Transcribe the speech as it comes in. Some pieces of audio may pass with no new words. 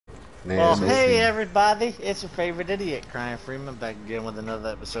Well, hey Nasty. everybody, it's your favorite idiot, Crying Freeman, back again with another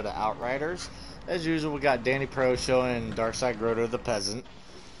episode of Outriders. As usual, we got Danny Pro showing Darkside Grotto the Peasant.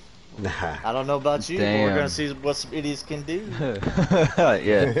 Nah. I don't know about you, but we're gonna Damn. see what some idiots can do.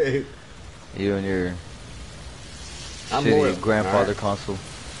 Yeah, you and your I'm shitty loyal. grandfather Alright. console.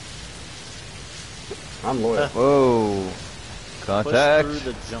 I'm loyal. Whoa. Push Contact. through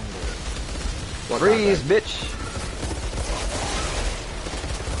the jungle. What Freeze, contact? bitch.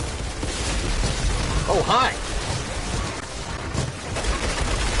 Oh, hi.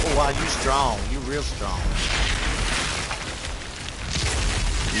 Oh wow, you strong. You real strong.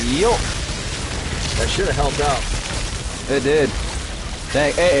 Yo. That should have helped out. It did.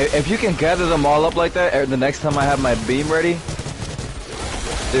 Dang. Hey, if you can gather them all up like that, the next time I have my beam ready,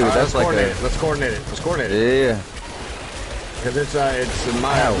 dude, Alright, that's let's like coordinate it. Let's coordinate it. Let's coordinate it. yeah. Because it's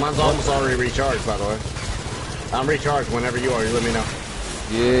Ow. mine's almost already recharged, by the way. I'm recharged whenever you are. You let me know.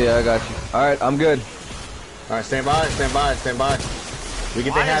 Yeah, I got you. All right, I'm good. All right, stand by, stand by, stand by. We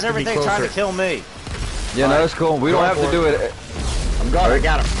get Why the hat is to be everything closer. trying to kill me? Yeah, no, Alright, that's cool. We don't go have to for do it. it. I'm got him.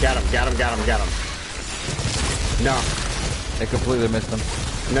 Got him. Got him. Got him. Got him. Got him. Got him. No, I completely missed them.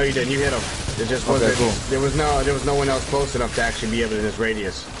 no, you didn't. You hit him. It just Okay, wasn't. cool. There was no one else close enough to actually be able to this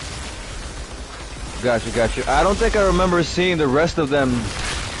radius. Got you, got you. I don't think I remember seeing the rest of them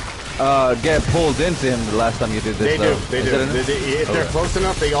get pulled into him the last time you did this. They do. though. They Is do. it in- If they're Okay. close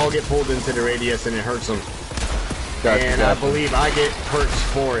enough, they all get pulled into the radius and it hurts them. Got you, And got I you. believe I get hurts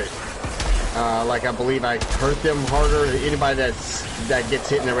for it. Like I believe I hurt them harder. Anybody that gets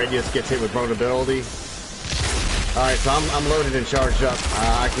hit in the radius gets hit with vulnerability. All right, so I'm loaded and charged up.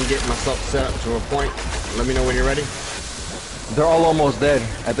 I can get myself set up to a point. Let me know when you're ready. They're all almost dead.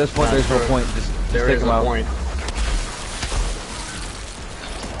 At this point, Nah, there's no sure. point. Just There take is them a out. point.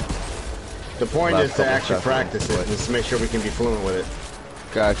 The point Last is to couple actually shots, practice it, but- just to make sure we can be fluent with it.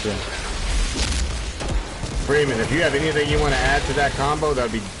 Gotcha. Freeman, if you have anything you want to add to that combo,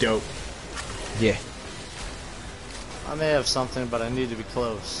 that'd be dope. Yeah. I may have something, but I need to be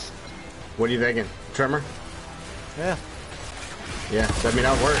close. What are you thinking? Tremor? Yeah. Yeah, I mean,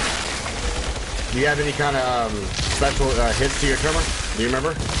 that works. Do you have any kind of special hits to your tremor? Do you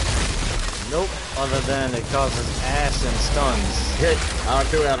remember? Nope. Other than it causes ash and stuns. Hit. I'll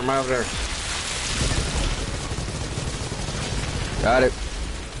do it. I'm right over there. Got it.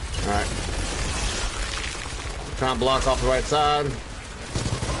 All right. Try and block off the right side.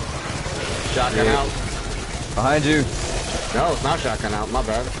 Shotgun Yeah. out. Behind you. No, it's not shotgun out. My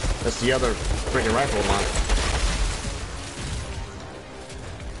bad. That's the other freaking rifle of mine.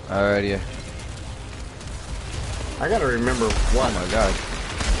 Alright, yeah. I gotta remember Oh what. my god.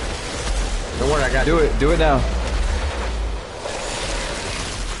 Don't worry, I got Do you. it. Do it now.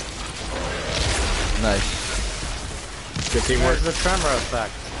 Nice. Good teamwork. There's the tremor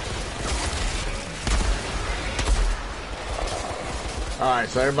effect. All right,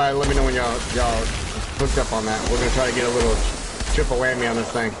 so everybody, let me know when y'all hooked up on that. We're gonna try to get a little triple whammy on this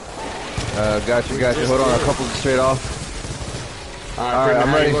thing. Got you, got you. Hold on, a couple straight off. All All right, right, Freeman, I'm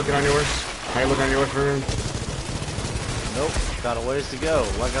how ready. you looking on yours? How you looking on yours, Freeman? Nope. Got a ways to go.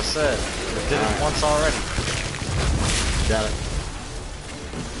 Like I said, we did Alright. it once already. Got it.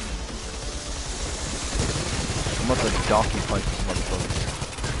 I'm about to donkey punch this motherfucker.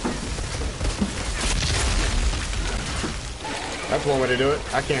 That's one way to do it.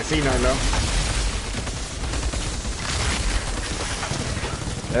 I can't see none though.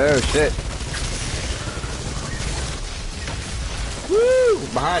 Oh shit. Woo!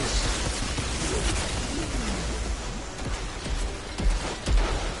 Behind us.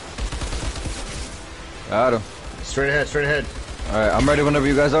 Got him. Straight ahead, straight ahead. Alright, I'm ready whenever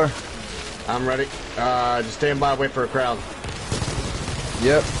you guys are. I'm ready. Just stand by, wait for a crowd.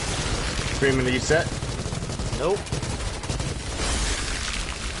 Yep. Freeman, are you set? Nope.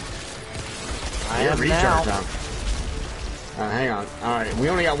 I You're am recharged now. now. Hang on. All right, we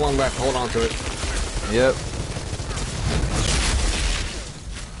only got one left. Hold on to it. Yep.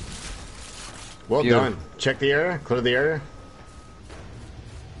 Well Beautiful. done. Check the area. Clear the area.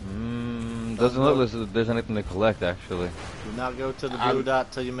 Doesn't look like there's anything to collect actually. Do not go to the blue I'm-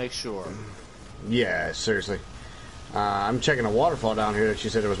 dot till you make sure. Yeah, seriously. I'm checking a waterfall down here. She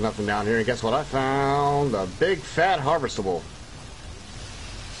said there was nothing down here. And guess what I found? A big fat harvestable.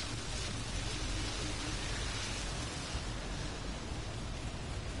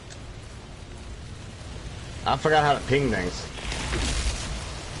 I forgot how to ping things.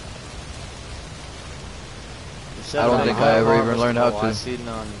 You said I don't about think the I ever even learned how harvestable. to. I see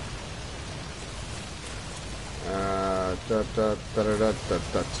none.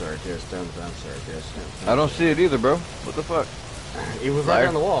 Sorry, yes, down, sorry, yes, I don't see it either, bro. What the fuck? It was right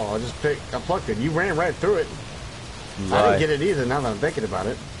on the wall. I plucked it. You ran right through it. I didn't get it either. Now that I'm thinking about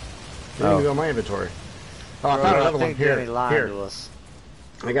it, it didn't even go in my inventory. Oh, I found another one here. Here, to us.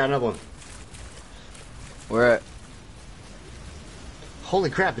 I got another one. Where at? Holy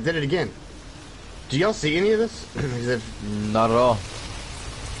crap! It did it again. Do y'all see any of this? Not at all.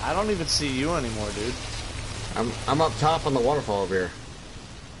 I don't even see you anymore, dude. I'm up top on the waterfall over here.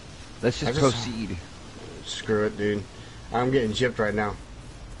 Let's just proceed. Screw it, dude. I'm getting gypped right now.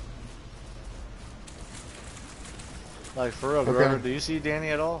 Like, for real, Grover, do you see Danny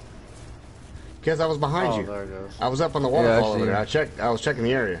at all? Because I was behind you. There it goes. I was up on the waterfall over there. I was checking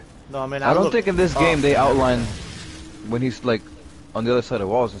the area. No, I mean, I don't think in this game they outline when he's like on the other side of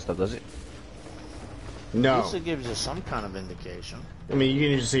walls and stuff, does it? No. It usually gives you some kind of indication. I mean, you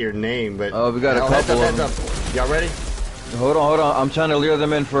can just see your name, but... Oh, we got a couple of them. Y'all ready? Hold on. I'm trying to lure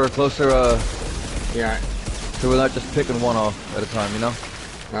them in for a closer, Yeah. so we're not just picking one off at a time, you know?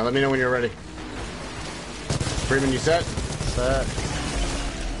 Now, let me know when you're ready. Freeman, you set? Set.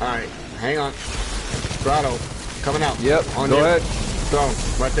 Alright, hang on. Grotto, coming out. Yep, on go you. ahead. Throw him.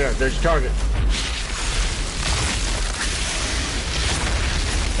 Right there. There's your target.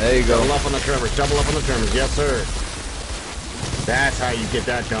 There you go. Double up on the tremors. Double up on the tremors. Yes, sir. That's how you get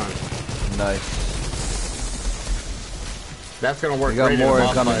that done. Nice. That's going to work We got great more in a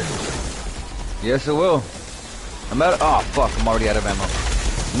boss incoming. fight. Yes, it will. I'm out. Oh, fuck. I'm already out of ammo.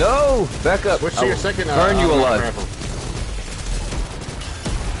 No! Back up. Switch to your second. Burn you alive. Rifle.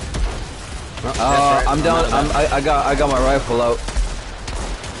 Oh, that's right. I'm down. I got my rifle out.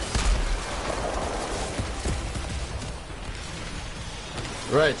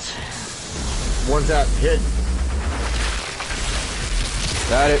 Right. One's out. Hit.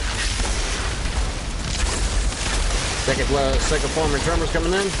 Got it. Second form of tremors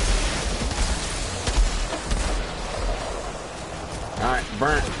coming in. Alright,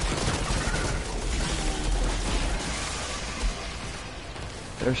 burnt.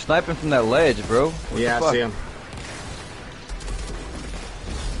 They're sniping from that ledge, bro. What Yeah, the I fuck? see him.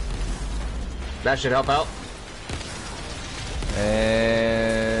 That should help out.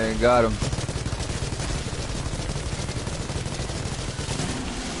 And got him.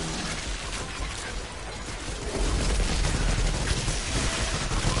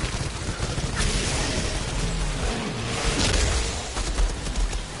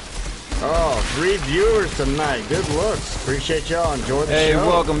 Oh, 3 viewers tonight. Good looks. Appreciate y'all. Enjoy the Hey, show.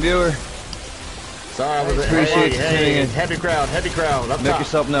 welcome, viewer. Sorry, I was Appreciate you tuning in. Heavy crowd. Up Make top.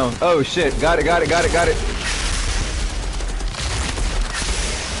 yourself known. Oh shit! Got it. That's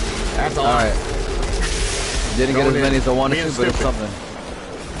all. All right. Didn't get as Going many in. as I wanted Being to, but it's stupid. something.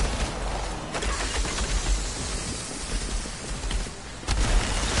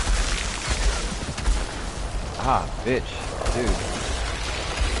 Ah, bitch, dude.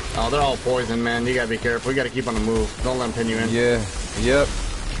 Oh, they're all poison, man. You gotta be careful. You gotta keep on the move. Don't let them pin you in. Yeah. Yep.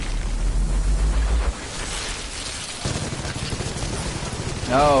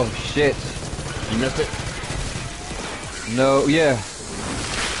 Oh shit. You missed it? No. Yeah.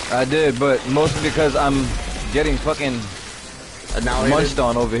 I did, but mostly because I'm getting fucking Annihilated? munched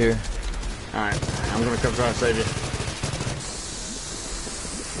on over here. Alright, I'm gonna come try to save you.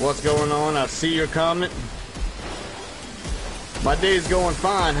 What's going on? I see your comment. My day's going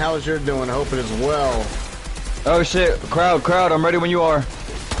fine. How's your doing? I hope it is well. Oh shit! Crowd! I'm ready when you are.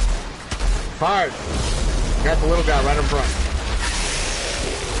 Fired. Got the little guy right in front.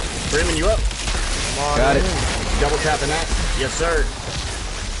 Freeman, you up? Got it. Double tapping that. Yes, sir.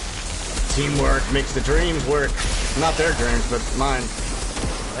 Teamwork makes the dreams work. Not their dreams, but mine.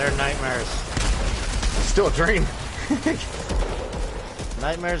 They're nightmares. It's still a dream.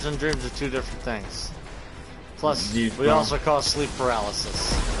 Nightmares and dreams are two different things. Plus, You- we well- also cause sleep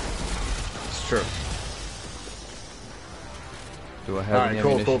paralysis. It's true. Do I have All any right,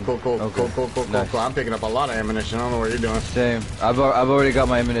 cool. ammunition? Nice. Cool. I'm picking up a lot of ammunition. I don't know what you're doing. Same. I've already got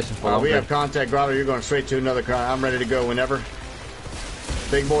my ammunition full. We I'm have good. contact, Grotto. You're going straight to another car. I'm ready to go whenever.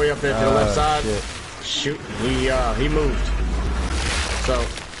 Big boy up there to the left side. Shit. Shoot, he moved. So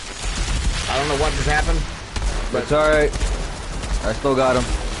I don't know what just happened, but It's alright. I still got him.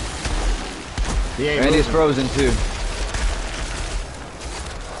 he ain't And he's moving. frozen too.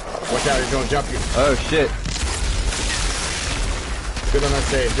 Watch out, he's gonna jump you. Oh shit. Good on that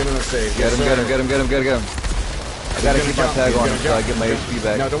save. Good on that save. Get Yes, him. sir. I gotta He's keep gonna my jump. tag He's on gonna until I jump. get my HP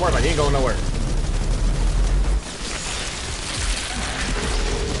back. No, don't worry about it. He ain't going nowhere.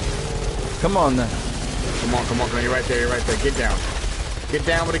 Come on then. Come on. You're right there. Get down. Get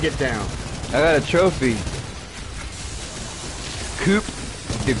down with a get down. I got a trophy. Coupe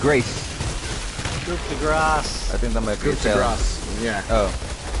de Grace. Coup de grace. I think that might be Good to Italian. grass. Yeah. Oh.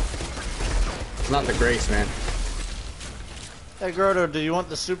 It's not the grace, man. Hey, Grotto, do you want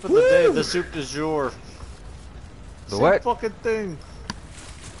the soup of the day? The soup du jour. The Same what? fucking thing.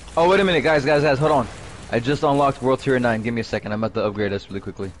 Oh, wait a minute, guys, hold on. I just unlocked World Tier 9. Give me a second. I'm about to upgrade us really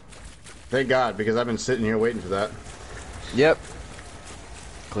quickly. Thank God, because I've been sitting here waiting for that. Yep.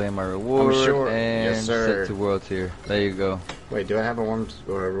 Claim my reward I'm sure. and Yes, sir. set to World Tier. There you go. Wait, do I have a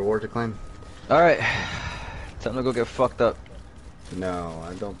reward to claim? Alright. Time to go get fucked up. No,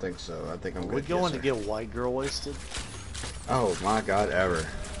 I don't think so. I think I'm good. We going Yes, to sir. get white girl wasted? Oh my God, ever.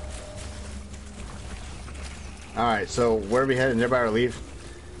 Alright, so where are we headed? Everybody leave?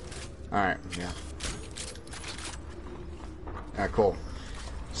 Alright, yeah. Alright, cool.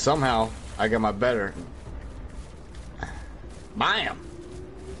 Somehow, I got my better. Bam!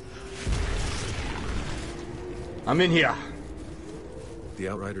 I'm in here. The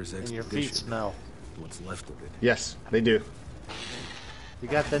Outriders And your feet expedition. smell. What's left of it. Yes, they do. You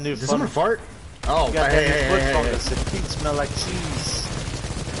got that new Did someone fart? Oh, You got hey, that hey, new foot hey, hey, fungus. The feet smell like cheese.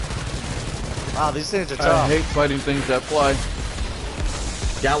 Wow, these things are I tough. hate fighting things that fly.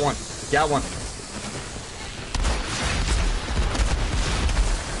 Got one. Got one.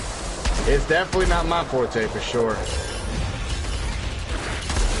 It's definitely not my forte for sure.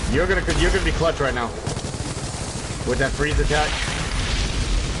 You're gonna be clutch right now with that freeze attack.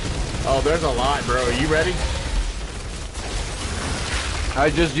 Oh, there's a lot, bro. Are you ready? I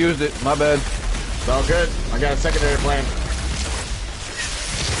just used it. My bad. It's all good. I got a secondary plan.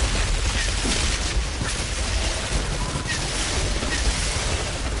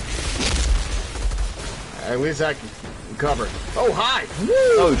 At least I can cover. Oh, hi!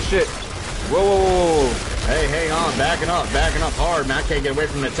 Oh shit. Whoa, whoa, whoa, whoa. Hey, hang on. Backing up hard, man. I can't get away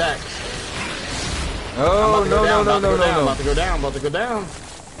from the attack. Oh, no, no, no, no, no, no. About to go down, about to go down.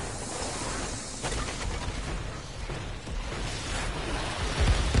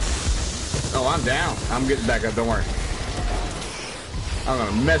 Oh, I'm down. I'm getting back up, don't worry. I'm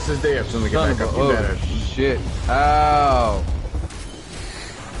gonna mess this day up as soon as I Son get back of up. a- You oh, better. shit. Ow.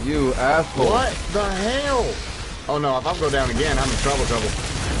 You asshole. What the hell? Oh no, if I go down again, I'm in trouble.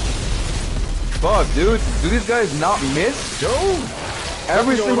 Fuck, dude. Do these guys not miss? Dude!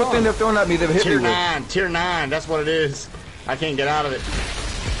 Every going single on? thing they're throwing at me, they've hit me Tier with. 9, tier 9, that's what it is. I can't get out of it.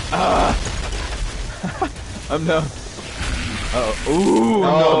 I'm done. Ooh,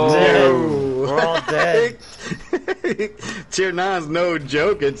 Oh, no. We're all dead. Tier 9's no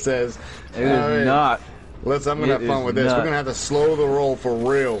joke, it says. It is All right. not. I'm gonna have It fun is with this. not. We're gonna have to slow the roll for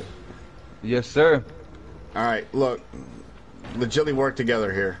real. Yes, sir. Alright, look. Legitly work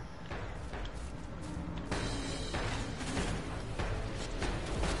together here.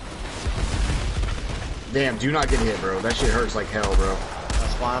 Damn, do not get hit, bro. That shit hurts like hell, bro.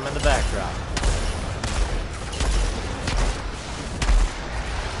 That's why I'm in the backdrop.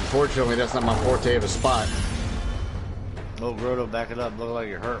 Unfortunately, that's not my forte of a spot. Oh, Grotto, back it up. Look like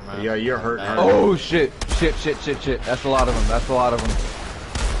you're hurt, man. Yeah, you're hurting. Bad. Oh, shit. Shit. That's a lot of them. That's a lot of them.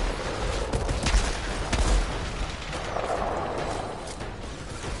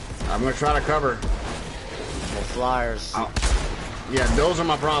 I'm gonna try to cover. More flyers. Yeah, those are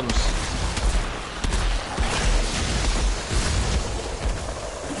my problems.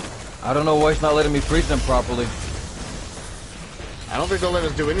 I don't know why it's not letting me freeze them properly. I don't think they'll let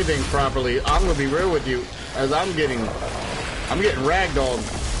us do anything properly. I'm gonna be real with you, as I'm getting ragdolled.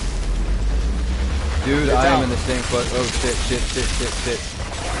 Dude, It's I am out. in the same spot. Oh, shit.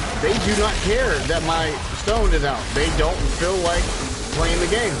 They do not care that my stone is out. They don't feel like playing the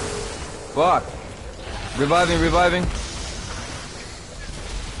game. Fuck. Reviving.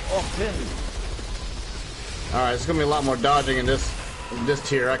 Oh, pin. All right, it's gonna be a lot more dodging in this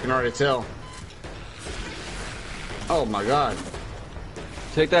tier. I can already tell. Oh my god!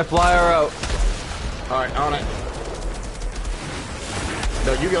 Take that flyer out. All right, on it.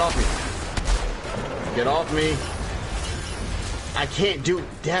 No, you get off me. Get off me. I can't do.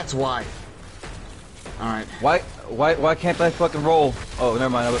 That's why. All right. Why can't I fucking roll? Oh, never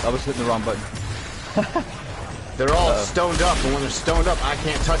mind. I was hitting the wrong button. They're all stoned up, and when they're stoned up, I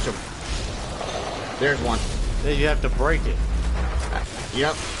can't touch them. There's one. Then you have to break it.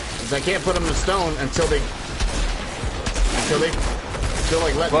 Yep. 'Cause I can't put them in stone until they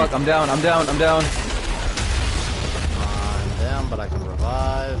like let Fuck, me. I'm down. I'm down, but I can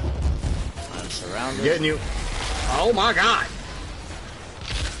revive. I'm surrounded. Getting you. Oh my god.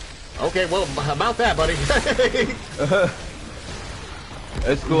 Okay, well, about that, buddy.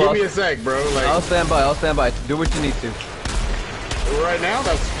 It's cool. Give me a sec, bro. Like, I'll stand by. Do what you need to. right now,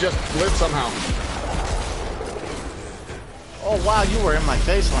 that's just live somehow. Oh, wow, you were in my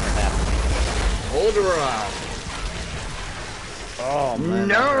face when it happened. Hold her on. Oh man.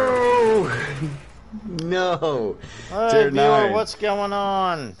 No! No! Hey, Tier viewer, 9. what's going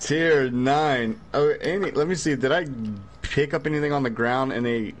on? Tier 9. Oh, let me see. Did I pick up anything on the ground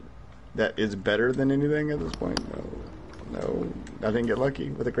that is better than anything at this point? No. No. I didn't get lucky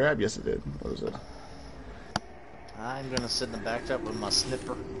with a grab. Yes, it did. What was it? I'm gonna sit in the backdrop with my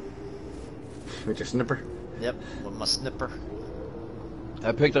snipper. With your snipper? Yep, with my snipper.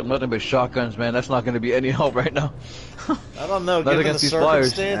 I picked up nothing but shotguns, man. That's not going to be any help right now. I don't know, Not given the against these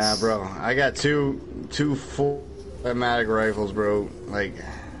flyers. circumstance. Nah, bro. I got two full automatic rifles, bro. Like,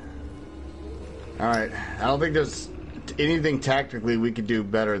 alright. I don't think there's anything tactically we could do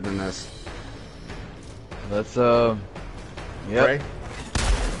better than this. Let's, Right? yep.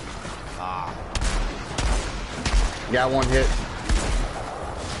 Got one hit.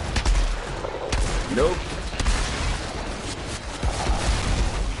 Nope.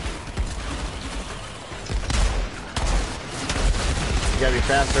 You gotta be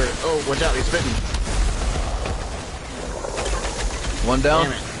faster. Oh, watch out, he's spitting. One down.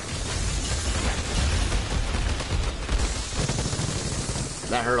 Damn it.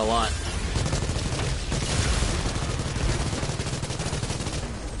 That hurt a lot.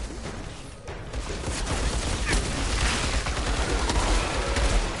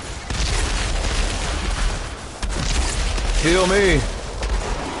 Kill me.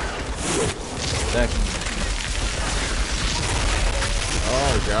 Thank you.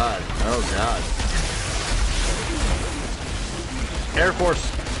 Oh god. Oh god. Air Force.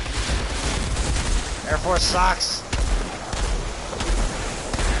 Air Force socks.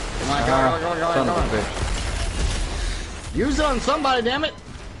 Come on, come on, Son come of on. a bitch. Use it on somebody, damn it.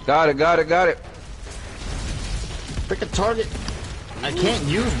 Got it, got it, got it. Pick a target. I can't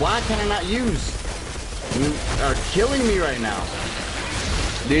use. Why can I not use? You are killing me right now.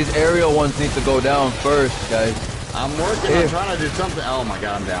 These aerial ones need to go down first, guys. I'm working on trying to do something. Oh my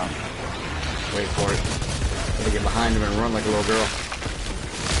god, I'm down. Wait for it. Gotta get behind him and run like a little girl.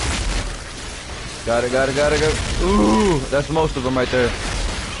 Got it, got it, got it, got it. Ooh, that's most of them right there.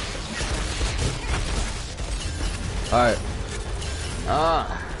 Alright,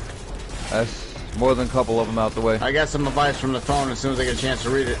 Ah, that's more than a couple of them out the way. I got some advice from the phone as soon as I get a chance to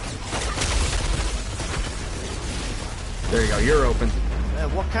read it. There you go, you're open.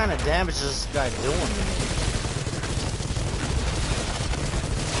 Man, what kind of damage is this guy doing to me?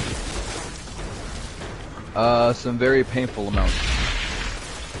 Some very painful amounts.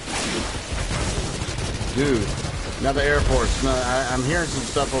 Dude. Another Air Force. No, I'm hearing some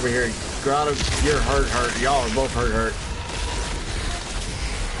stuff over here. Grotto, you're hurt. Y'all are both hurt.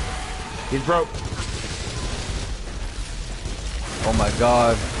 He's broke. Oh my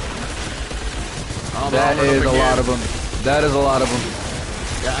god. Oh, That is a lot of them. That is a lot of them.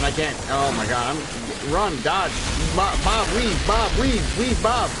 Yeah, and I can't. Oh my god. Run, dodge. Bob, weave,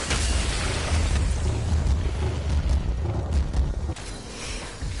 Bob.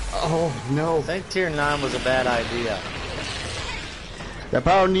 Oh, no. I think tier 9 was a bad idea. That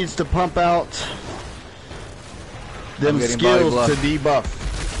power needs to pump out them skills to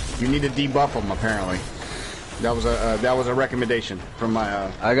debuff. You need to debuff them, apparently. That was a recommendation from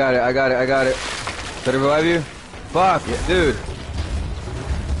my. I got it. Did I revive you? Fuck, yeah, dude.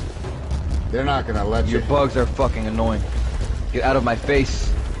 They're not gonna let you. Your bugs are fucking annoying. Get out of my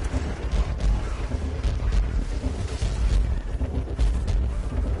face.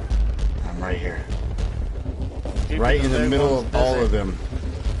 I'm right here. Keep Right in the big middle ones of all busy. of them.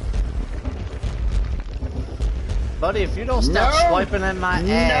 Buddy, if you don't stop swiping at my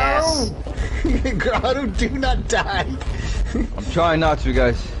ass. Grotto, do not die. I'm trying not to,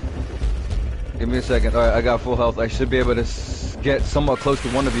 guys. Give me a second. Alright, I got full health. I should be able to get somewhat close to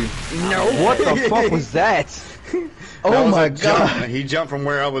one of you. No. What the fuck was that? Oh my god. He jumped from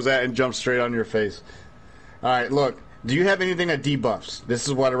where I was at and jumped straight on your face. Alright, look. Do you have anything that debuffs? This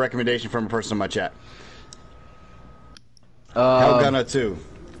is what a recommendation from a person in my chat. Hellgunna 2.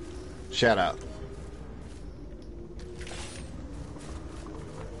 Shout out.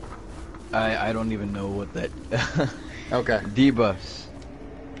 I don't even know what that Okay. debuffs.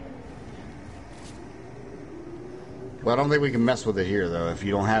 Well, I don't think we can mess with it here, though. If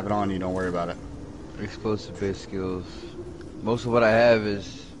you don't have it on, you don't worry about it. Explosive base skills. Most of what I have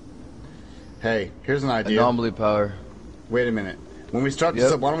is Hey, here's an idea. anomaly power. Wait a minute. When we start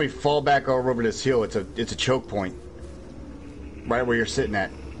this up, why don't we fall back over this hill? It's a choke point. Right where you're sitting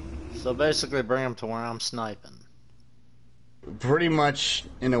at. So basically bring him to where I'm sniping. Pretty much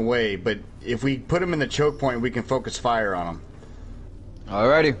in a way, but if we put him in the choke point, we can focus fire on him.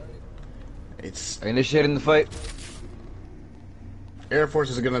 Alrighty. It's Initiating the fight. Air Force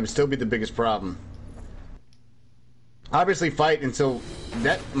is going to still be the biggest problem. Obviously fight until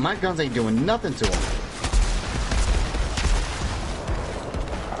that my guns ain't doing nothing to him.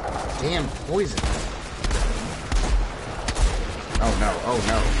 Damn poison. Oh no, oh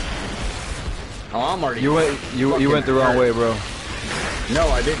no. Oh, I'm already You went the wrong way, bro. No,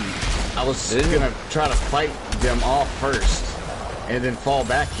 I didn't. I was gonna try to fight them off first and then fall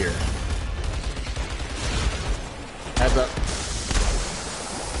back here. Heads up.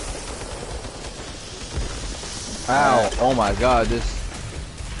 Ow. Oh my god, this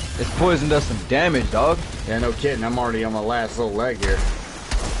poison does some damage, dog. Yeah, no kidding. I'm already on my last little leg here.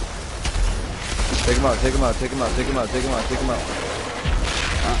 Take him out, take him out, take him out, take him out, take him out, take him out.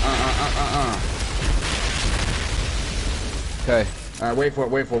 Okay. Alright, wait for it,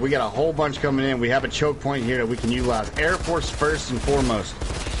 wait for it. We got a whole bunch coming in. We have a choke point here that we can utilize. Air Force first and foremost.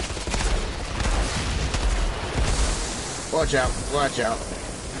 Watch out, watch out.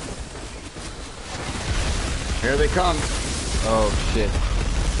 Here they come. Oh shit.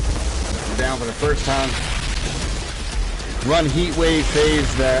 We're down for the first time. Run heat wave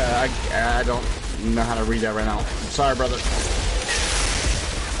phase that I don't know how to read that right now. Sorry, brother.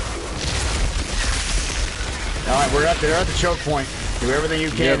 Alright, they're at the choke point. Do everything you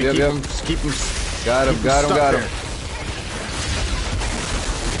can to keep them. Got him. There.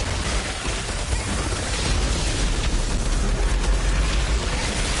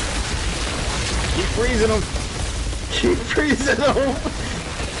 Keep freezing them. Keep freezing them.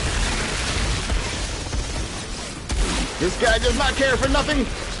 This guy does not care for nothing.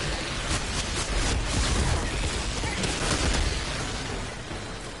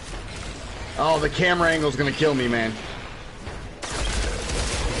 Oh, the camera angle's gonna kill me, man.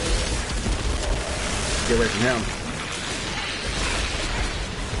 Get away from him.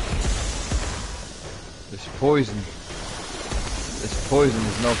 This poison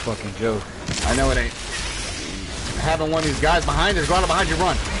is no fucking joke. I know it ain't. Having one of these guys behind us, run behind you,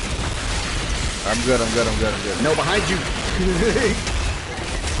 run. I'm good. No, behind you.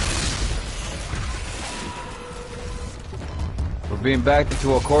 We're being backed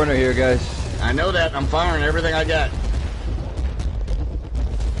into a corner here, guys. I know that. I'm firing everything I got.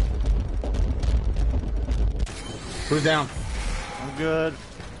 Who's down? I'm good.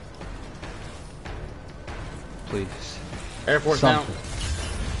 Please. Air Force Something. down.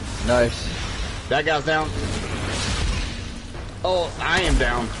 Nice. That guy's down. Oh, I am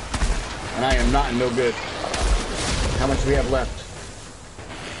down. And I am not no good. How much do we have left?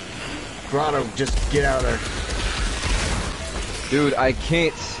 Grotto, just get out of there. Dude, I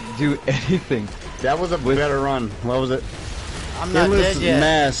can't do anything. That was a better run. What was it? I'm not Endless dead yet.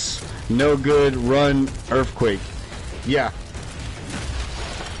 mass, no good, run, earthquake. Yeah.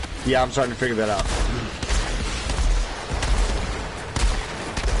 Yeah, I'm starting to figure that out.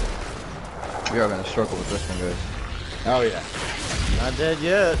 We are gonna struggle with this one, guys. Oh, yeah. Not dead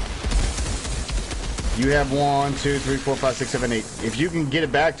yet. You have 1, 2, 3, 4, 5, 6, 7, 8. If you can get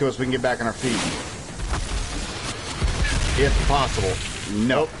it back to us, we can get back on our feet. If possible.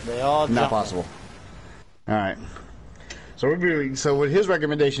 Nope. They all Not jump. possible. Alright. So what his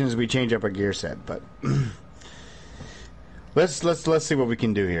recommendation is we change up our gear set, but let's see what we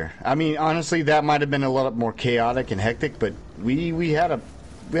can do here. I mean, honestly, that might have been a lot more chaotic and hectic, but we had a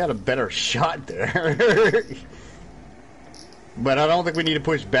better shot there. But I don't think we need to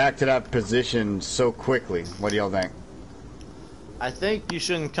push back to that position so quickly. What do y'all think? I think you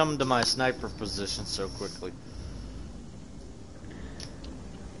shouldn't come to my sniper position so quickly.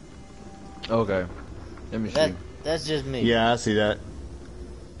 Okay. Let me see. That's just me. Yeah, I see that.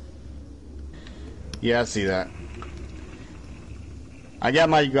 Yeah, I see that. I got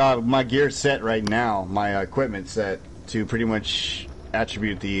my gear set right now, my equipment set to pretty much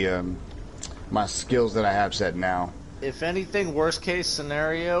attribute the my skills that I have set now. If anything, worst case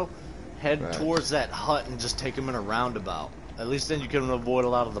scenario, head towards that hut and just take them in a roundabout. At least then you can avoid a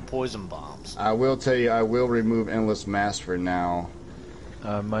lot of the poison bombs. I will tell you, I will remove endless mass for now.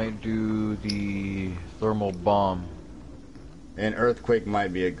 I might do the thermal bomb. And earthquake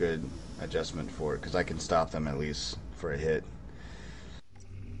might be a good adjustment for it, because I can stop them at least for a hit.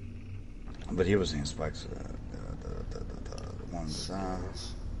 But he was saying spikes.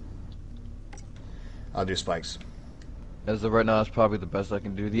 I'll do spikes. As of right now, that's probably the best I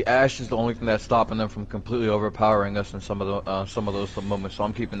can do. The ash is the only thing that's stopping them from completely overpowering us in some of those moments. So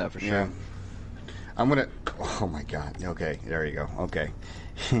I'm keeping that for sure. Yeah. I'm gonna. Oh my God. Okay, there you go. Okay,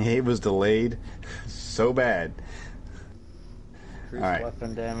 it was delayed so bad. Increase All right.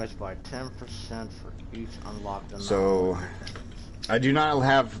 weapon damage by 10% for each unlocked. So I do not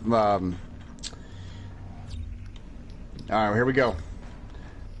have. All right, here we go.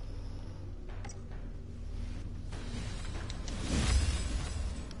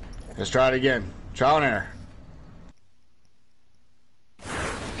 Let's try it again. Trial and error.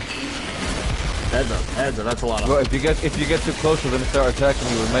 Heads up, heads up. That's a lot of. Well, if you get too close to them, start attacking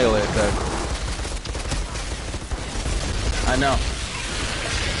you with melee attack. I know.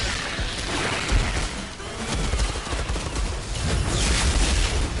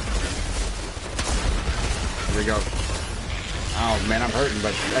 Here we go. Oh man, I'm hurting,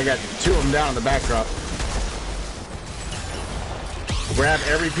 but I got 2 of them down in the backdrop. Grab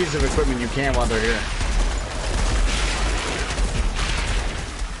every piece of equipment you can while they're here.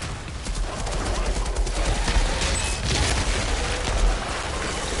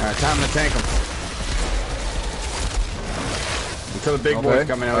 Alright, time to tank them. Until the big boys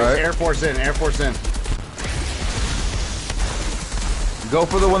come in. Right. Air Force in, Air Force in. Go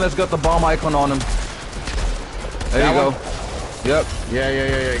for the one that's got the bomb icon on him. There you go. Yep. Yeah.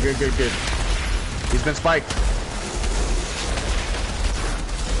 Good. He's been spiked.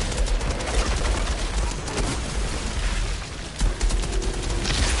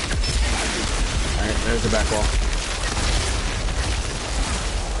 Alright, there's the back wall.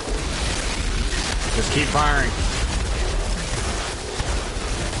 Just keep firing.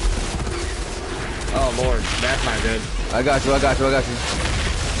 Oh Lord, that's not good. I got you. I'm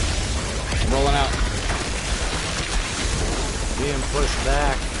rolling out. Being pushed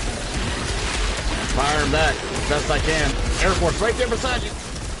back. Firing back as best I can. Air Force right there beside you.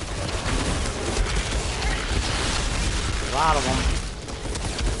 A lot of them.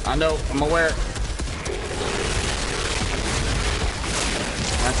 I know, I'm aware.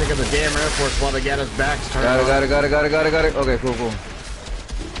 I think of the damn Air Force while they got us backs turned on. Got it. Okay, cool.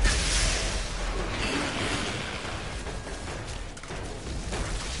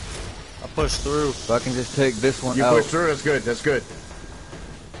 Push through. So I can just take this one out. You push through, that's good.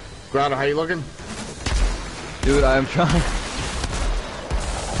 Grotto, how you looking? Dude, I'm trying.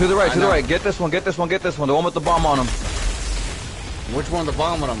 To the right. Get this one. The one with the bomb on him. Which one the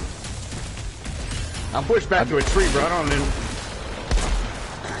bomb on him? I'm pushed back to a tree, bro. I don't know.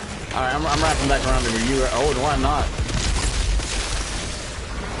 Alright, I'm wrapping back around to you. Oh, no, I'm not.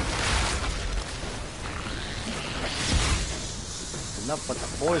 Enough with the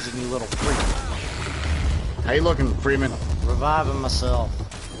poison, you little freak. How you looking, Freeman? Reviving myself.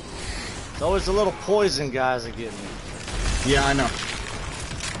 It's always the little poison guys that get me. Yeah, I know.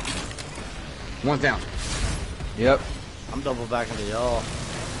 One's down. Yep. I'm double backing to y'all.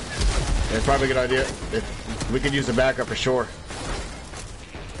 Yeah, it's probably a good idea. We could use a backup for sure.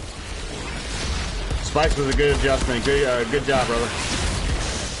 Spikes was a good adjustment. Good job, brother.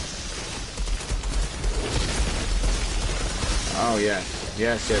 Oh, yeah.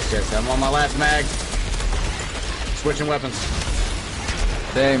 Yes. I'm on my last mag. Switching weapons.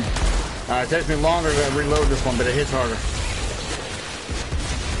 Same. It takes me longer to reload this one, but it hits harder.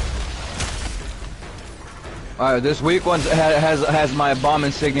 Alright, this weak one has my bomb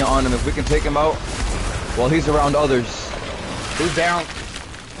insignia on him. If we can take him out while he's around others. Who's down?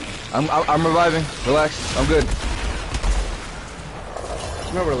 I'm reviving. Relax. I'm good.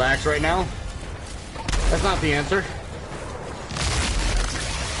 No relax right now. That's not the answer.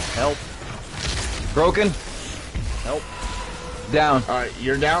 Help. Broken. Help. Down. Alright,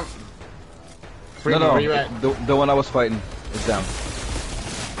 you're down? Freeman, No. Where you at? The one I was fighting is down.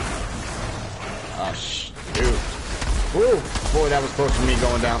 Oh, dude. Woo! Boy, that was close to me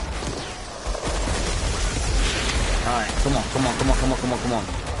going down. Alright, come on.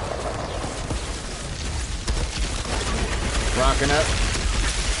 Rocking up.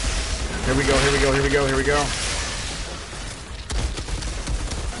 Here we go. There we go.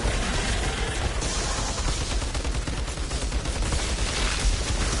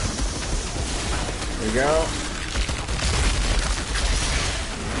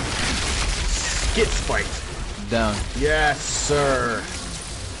 Get spiked. Down. Yes, sir.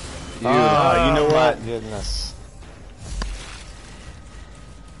 You. You know what? My goodness.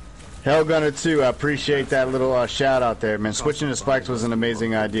 Hellgunner 2, I appreciate that little shout out there, man. Switching to spikes was an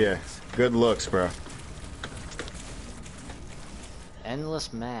amazing idea. Good looks, bro.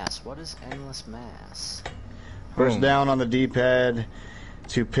 Endless mass. What is endless mass? Push Boom. down on the D-pad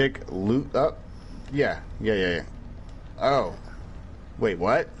to pick loot up. Yeah. Oh. Wait,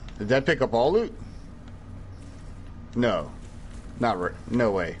 what? Did that pick up all loot? No. Not right.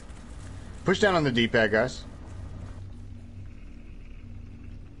 No way. Push down on the D-pad, guys.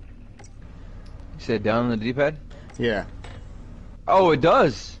 You said down on the D-pad? Yeah. Oh, it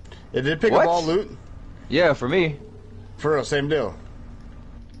does. It did pick What? up all loot? Yeah, for me. For real, same deal.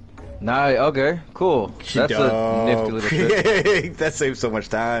 Nah, okay, cool. That's a nifty little trick. That saves so much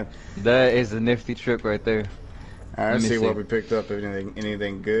time. That is a nifty trick right there. Alright, let's me see see. what we picked up.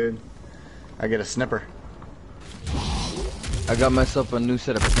 Anything good? I get a snipper. I got myself a new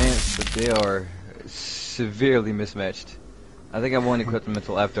set of pants, but they are severely mismatched. I think I won't equip them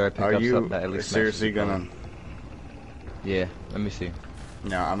until after I pick Are up you something that at least seriously matches the gonna? color. Yeah, let me see.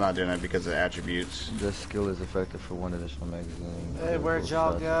 No, I'm not doing it because of attributes. The skill is effective for one additional magazine. Hey, where'd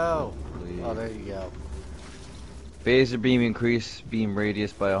y'all go? Oh, there you go. Phaser beam increase beam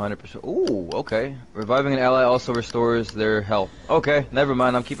radius by 100%. Ooh, okay. Reviving an ally also restores their health. Okay, never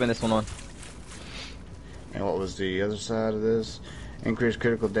mind. I'm keeping this one on. And what was the other side of this? Increase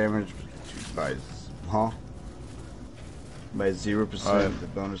critical damage by, by 0%. Alright. The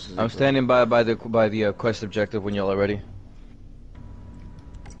bonus is I'm equal. standing by the quest objective when y'all are ready.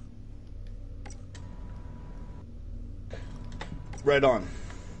 Right on.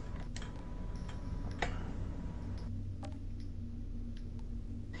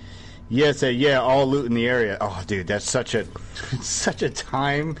 Yes, yeah, all loot in the area. Oh, dude, that's such a such a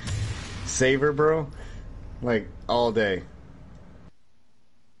time saver, bro. Like all day.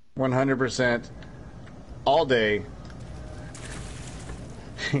 100% all day.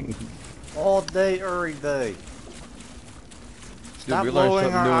 All day, every day. Stop Dude, we learn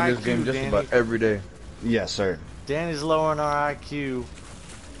lowering something new our in this IQ, game just Danny. about every day. Yes, sir. Danny's lowering our IQ.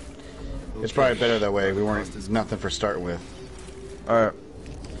 It's probably better that way. We weren't nothing for starting with. Alright.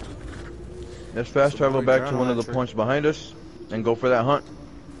 Let's fast travel back to journal one of the entry. points behind us and go for that hunt.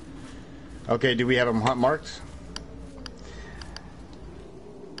 Okay, do we have them hunt marked?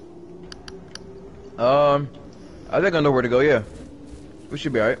 I think I know where to go, yeah. We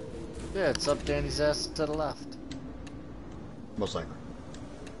should be alright. Yeah, it's up Danny's ass to the left. Most likely.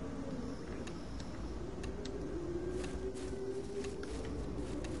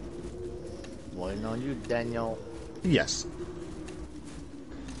 Waiting on you, Daniel. Yes.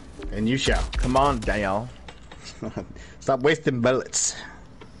 And you shall. Come on, Danielle. Stop wasting bullets.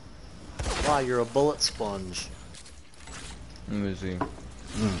 Wow, you're a bullet sponge. Let me see.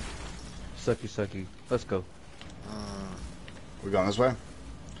 Sucky, sucky. Let's go. We're going this way?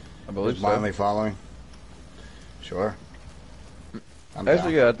 I believe Just so. blindly following? Sure. I'm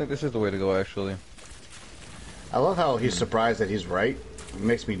Actually, down. yeah, I think this is the way to go, actually. I love how he's surprised that he's right. It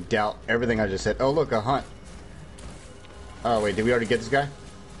makes me doubt everything I just said. Oh, look, a hunt. Oh, wait, did we already get this guy?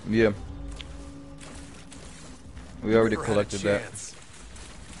 Yeah. We already Never had a collected that. chance.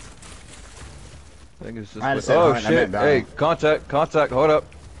 I think it's I had to just... say Oh, hunt, I shit. meant battle. Hey, contact, hold up.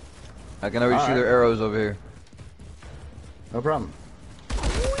 I can already see Alright. their arrows over here. No problem.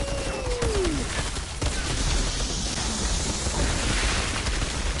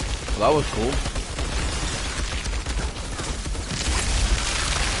 Well, that was cool.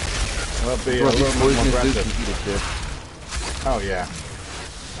 Well, be a Bro, these little more poisonous dudes aggressive. can eat a shit. Oh, yeah.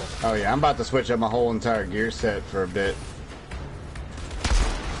 Oh, yeah, I'm about to switch up my whole entire gear set for a bit.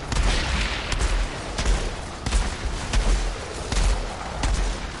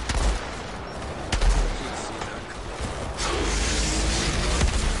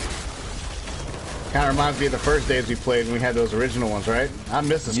 Kind of reminds me of the first days we played when we had those original ones, right? I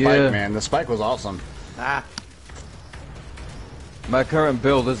miss the spike, Yeah. man. The spike was awesome. Ah, My current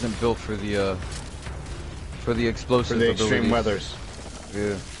build isn't built for the explosive For the extreme abilities. weathers.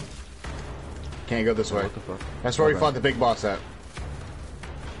 Yeah. Can't go this way. What the fuck? That's where we Okay. fought the big boss at.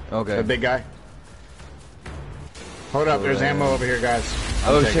 Okay. The big guy. Hold up, there's ammo over here, guys.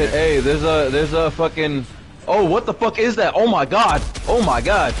 I'm Oh taking shit! it. Hey, there's a fucking. Oh, what the fuck is that? Oh my god! Oh my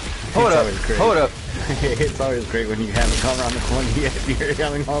god! Hold It's up! always great. Hold up! It's always great when you haven't come around the corner yet. You're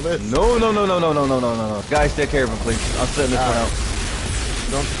yelling all this. No! Guys, take care of him, please. I'm setting this one out.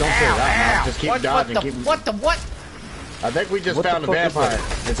 Don't say that. Now. Just keep what, dodging. what the, keep... what the, what? I think we just What the found a fuck is vampire.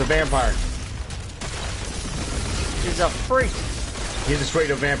 that? It's a vampire. He's a freak. He's a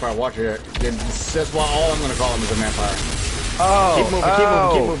straight up vampire. Watch it. That's why all I'm going to call him is a vampire. Oh! Keep moving,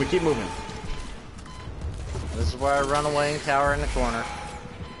 ow. keep moving, keep moving, keep moving. This is where I run away and cower in the corner.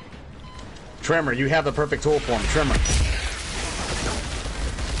 Tremor, you have the perfect tool for him. Tremor.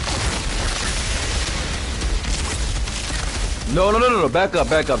 No! Back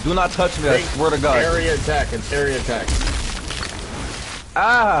up! Do not touch me! I swear to God! Area attack. It's area attack.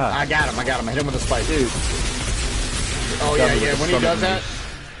 Ah! I got him. I hit him with a spike. Dude, Oh, Got yeah, me with yeah. the When he stomach does that,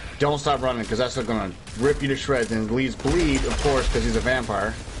 knees. don't stop running, because that's going to rip you to shreds and leaves bleed, of course, because he's a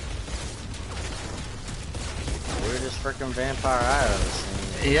vampire. Weirdest freaking vampire I've ever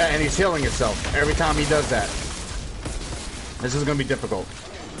seen. Yeah, and he's healing himself every time he does that. This is going to be difficult.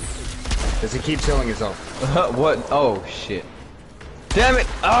 Because he keeps healing himself. what? Oh shit! Damn it!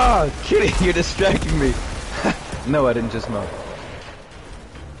 Ah, Kitty, you're distracting me. No, I didn't just know.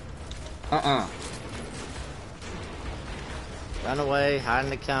 Run away, hide in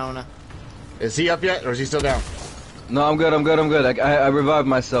the corner. Is he up yet, or is he still down? No, I'm good. I'm good. I'm good. I revived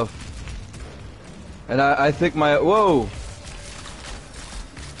myself. And I think my whoa.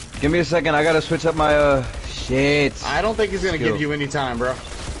 Give me a second. I gotta switch up my shit. I don't think he's gonna give you any time, bro.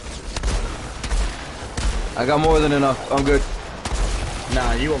 I got more than enough. I'm good.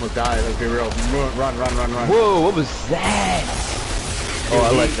 Nah, you almost died. Let's be real. Run. Whoa, what was that? Dude,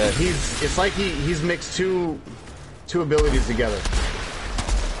 I like that. It's like he's mixed two abilities together.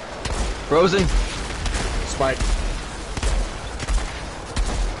 Frozen. Spike.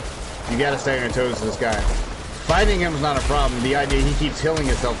 You gotta stay on your toes to this guy. Fighting him is not a problem. The idea he keeps healing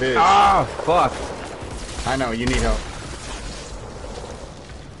himself is. Ah, fuck. I know, you need help.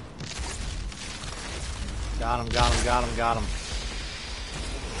 Got him.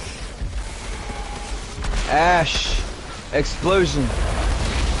 Ash. Explosion.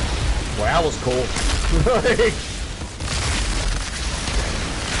 Well, that was cool.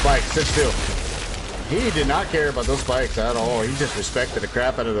 Spike, sit still. He did not care about those spikes at all. He just respected the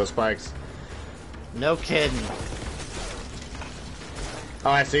crap out of those spikes. No kidding.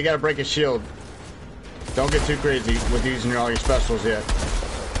 Alright, so you gotta break his shield. Don't get too crazy with using all your specials yet.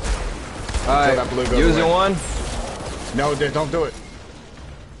 Alright, using away. one. No, don't do it.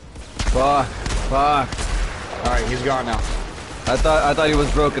 Fuck. Alright, he's gone now. I thought he was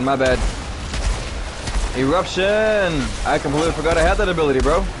broken, my bad. Eruption! I completely forgot I had that ability,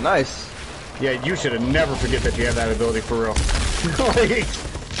 bro. Nice. Yeah, you should have never forget that you have that ability for real. Like,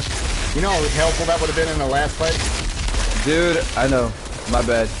 you know how helpful that would have been in the last fight? Dude, I know. My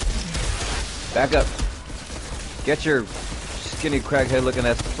bad. Back up. Get your skinny crackhead looking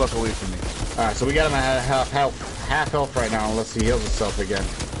ass the fuck away from me. Alright, so we got him at half health right now unless he heals himself again.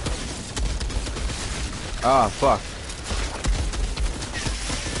 Ah, fuck.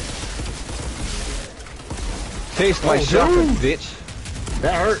 Taste my shotgun, bitch.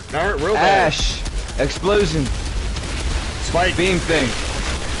 That hurt real bad. Ash. Explosion. Spike. Beam thing.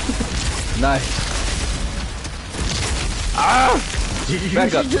 Nice. Ah! Did you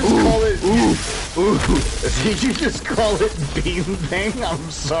Back up. just call it? Ooh. Did you just call it beam thing?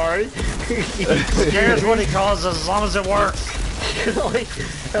 I'm sorry. Cares what he calls it as long as it works. Like,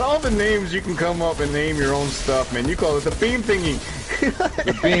 and all the names you can come up and name your own stuff, man. You call it the beam thingy.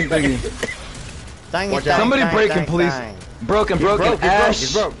 The beam thingy. Watch out. Somebody break him, please. Broken. Ash.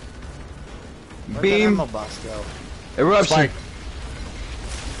 He's broke. Beam. Where'd that ammo box go? Eruption. Spike.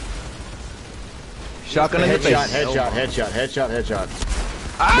 Shotgun in the face. Headshot.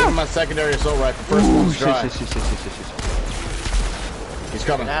 Ah! Give him my secondary assault rifle. First one's dry. Shit. He's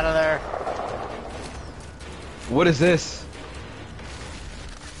coming. Get out of there. What is this?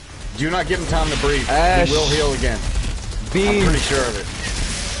 Do not give him time to breathe. Ash. He will heal again. Beam. I'm pretty sure of it.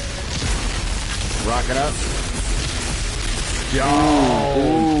 Rocking up. Yo,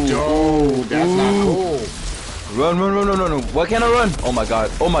 that's not cool. Run. Why can't I run? Oh my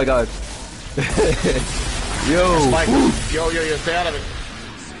god. Yo. Spike. Yo, stay out of it.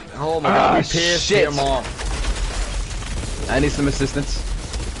 Oh my god, we pissed him off. I need some assistance.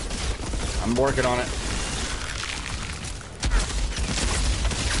 I'm working on it.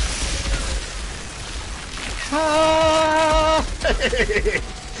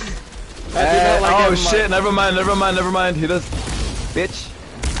 Oh shit, never mind. He does. Bitch.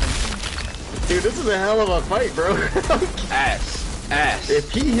 Dude, this is a hell of a fight, bro. Ass.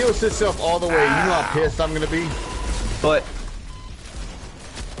 If he heals himself all the way, you know how pissed I'm gonna be? But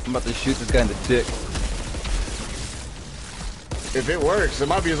I'm about to shoot this guy in the dick. If it works, it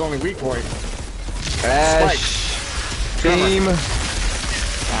might be his only weak point. Ash. Beam.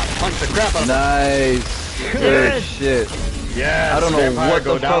 Punch the crap out of him. Nice. Good shit. Yeah. I don't know what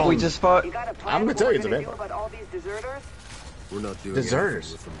the fuck we just fought. I'm gonna tell you it's a vampire. We're not doing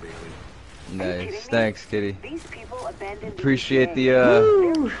Deserters. anything with them, Bailey. Nice. Thanks, Kitty. These people abandoned Appreciate the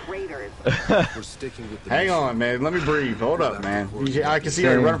We're sticking with the Hang on, man. Let me breathe. Hold up, man. I can see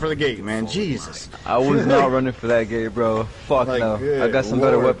you running for the gate, man. Jesus. I was not running for that gate, bro. Fuck Like, no. good I got some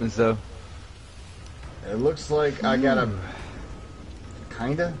better Lord. weapons though. It looks like I got a...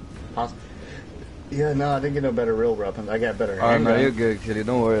 Kinda? Yeah, no, I didn't get no better real weapons. I got better Alright, handgun. man, you're good, Kitty.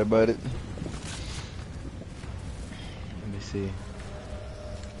 Don't worry about it. Let me see.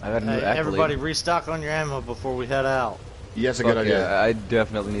 I got a new accolade. Everybody restock on your ammo before we head out. Yes, a Fuck good idea. yeah, I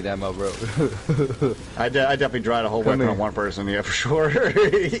definitely need ammo, bro. I definitely dried a whole Come weapon here. on one person, yeah, for sure.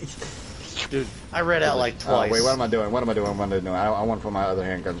 Dude, I read out like twice. Wait, what am I doing? I want to put my other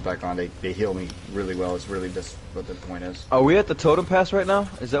handguns back on. They heal me really well. It's really just what the point is. Are we at the totem pass right now?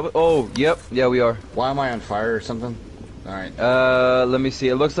 Is that what? Oh, yep. Yeah, we are. Why am I on fire or something? Alright. Let me see.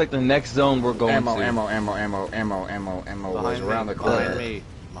 It looks like the next zone we're going Ammo, to. ammo was around the corner.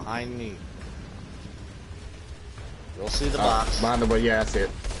 Behind me. You'll see the box. Behind the bush, yeah, that's it.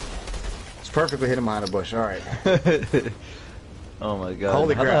 It's perfectly hidden behind the bush. Alright. Oh my god.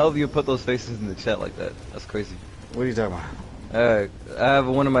 Holy How the crap. hell do you put those faces in the chat like that? That's crazy. What are you talking about? I have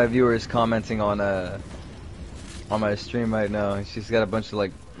one of my viewers commenting on my stream right now. She's got a bunch of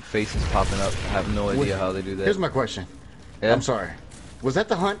like faces popping up. I have no idea how they do that. Here's my question. Yeah? I'm sorry. Was that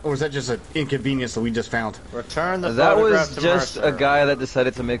the hunt, or was that just an inconvenience that we just found? Return the That photograph was to just Mercer. a guy that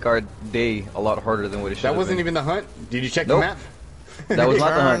decided to make our day a lot harder than what it should have That wasn't been. even the hunt? Did you check Nope. the map? That was not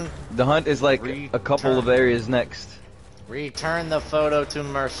the Return. hunt. The hunt is like a couple of areas next. Return the photo to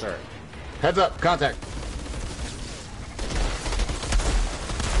Mercer. Heads up, contact.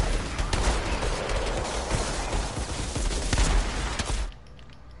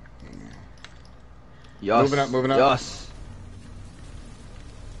 Yes. Moving up. Yes.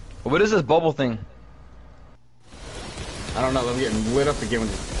 What is this bubble thing? I don't know, I'm getting lit up again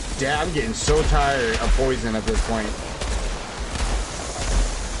with this. Dad, I'm getting so tired of poison at this point.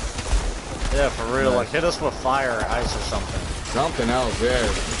 Yeah, for real. Like, hit us with fire or ice or something. Something else, yeah.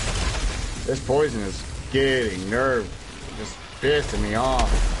 This poison is getting nerve. Just pissing me off.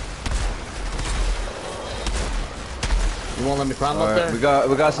 You won't let me climb up Alright, there?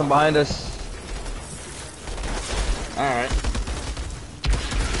 we got some behind us. Alright.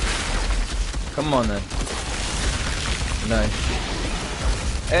 Come on then. Nice.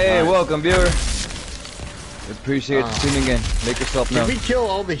 Hey, Alright. welcome viewer. We appreciate you tuning in. Make yourself Did known. we kill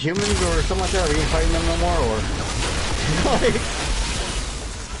all the humans or something like that? Are we ain't fighting them no more, or?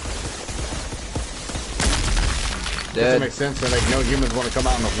 Doesn't make Dead. sense when like no humans want to come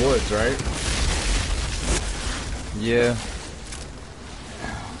out in the woods, right? Yeah.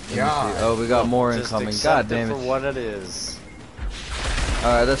 God. Oh, we got more Just incoming. accept God damn it it. for what it is.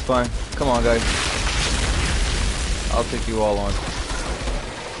 Alright, that's fine. Come on, guys. I'll take you all on.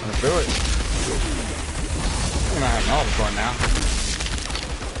 Let's do it. We're not having all the fun now.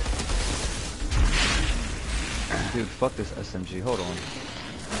 Dude, fuck this SMG. Hold on.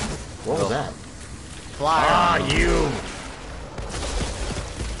 What was that? Flyer. Ah, you!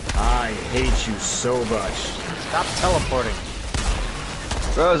 I hate you so much. Stop teleporting.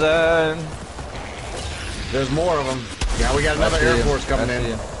 Frozen! There's more of them. Yeah, we got another Air Force coming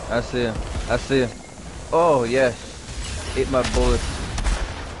in. I see him. I see him. Oh, yes. Eat my bullets.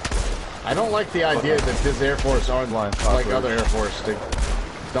 I don't like the idea that this Air Force aren't Blind like cockroach. other Air Force. They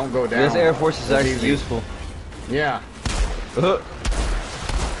don't go down. This Air Force is It's actually easy. useful. Yeah.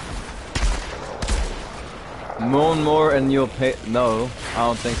 Moan more and you'll pay. No, I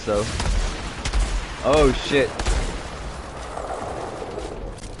don't think so. Oh shit.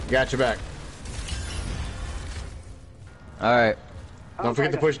 Got your back. Alright. Don't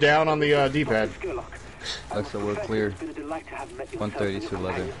forget to push down on the D-pad. Looks like we're clear. 132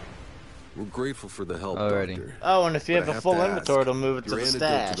 leather. We're grateful for the help, Alrighty. Doctor. Oh, and if you But have I a have full to inventory, ask, it'll move it to your the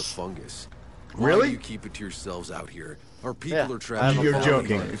antidote to the stash. fungus. Why Really? do you keep it to yourselves out here? Our people Yeah, are I trapped. have a You're full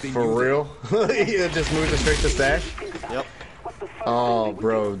joking. inventory. If they For knew real? You just moved it straight to stash? Yep. Oh,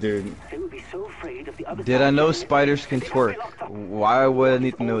 bro, dude. Did I know spiders can twerk? Why would I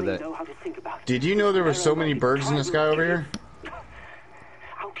need to know that? Did you know there were so many birds in the sky over here?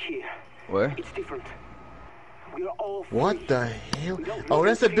 Out here, Where? it's different. We are all free. What the hell? We don't Oh, need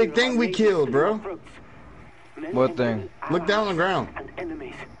that's to the big fear thing our we neighbors killed, and bro. our throats. Men What and thing? women, Look down on the ground. and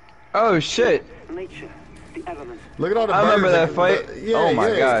enemies. Oh shit! Nature, the elements. Look at all the I birds. remember that fight. Yeah, Oh my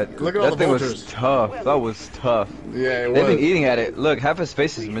yeah. god. Look at all That the thing vultures. was tough. That was tough. Yeah, it They've was. been eating at it. Look, half his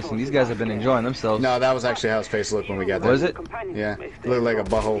face is missing. These guys have been enjoying themselves. No, that was actually how his face looked when we got there. Was it? Yeah, looked like a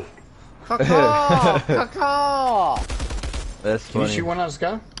butthole. Caw-caw! Caw-caw! That's Can you funny. shoot one out of the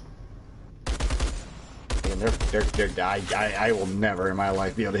sky? Man, I will never in my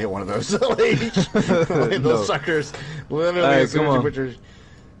life be able to hit one of those. Like, those No. suckers. Literally, Alright, as soon come as you on. put your...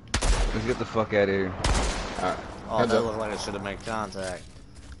 Let's get the fuck out of here. Oh, Heads that up. looked like I should have made contact.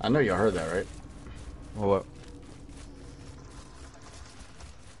 I know y'all heard that, right? Well, what?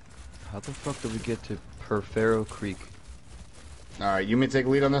 How the fuck did we get to Perfero Creek? Alright, you may take a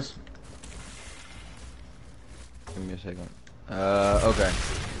lead on this? Give me a second. Okay.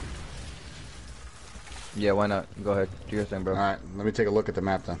 Yeah, why not? Go ahead. Do your thing, bro. Alright, let me take a look at the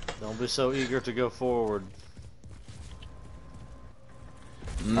map then. Don't be so eager to go forward.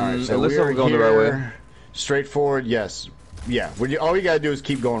 Alright, so it looks we like are we're going the right way. here. Straight forward, yes. Yeah, all you gotta do is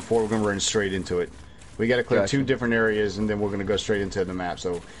keep going forward. We're gonna run straight into it. We gotta clear Gotcha. 2 different areas, and then we're gonna go straight into the map.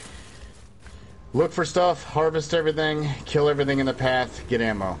 So, look for stuff, harvest everything, kill everything in the path, get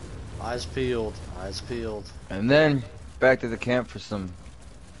ammo. Eyes peeled. Eyes peeled. And then back to the camp for some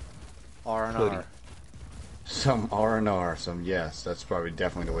R&R. Hoodie. Some R&R, some yes. That's probably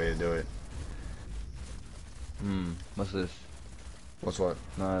definitely the way to do it. What's this? What's what?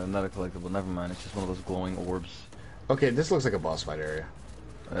 No, not a collectible. Never mind. It's just one of those glowing orbs. Okay, this looks like a boss fight area.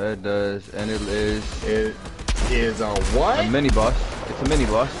 It does, and it is It is a what? a mini boss. It's a mini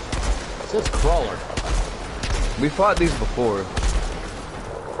boss. It says crawler. We fought these before.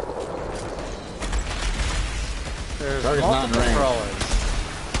 There's Target's not in multiple range. crawlers.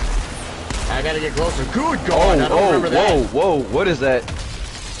 I gotta get closer. Good God, I don't remember that. whoa! What is that?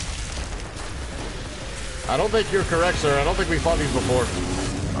 I don't think you're correct, sir. I don't think we fought these before.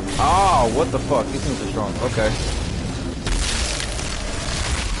 Oh, what the fuck? These things are strong. Okay.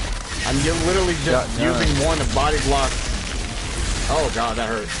 I'm literally just Yeah, using one to body block. Oh God, that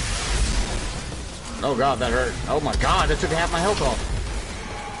hurt. Oh God, that hurt. Oh my God, that took half my health off.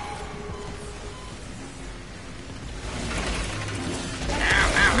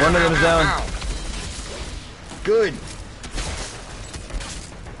 One of them's down. Ow. Good.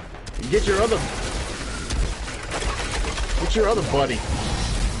 Get your other buddy.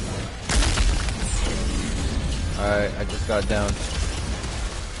 Alright, I just got down.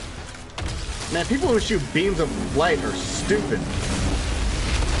 Man, people who shoot beams of light are stupid.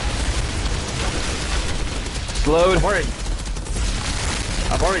 Slowed.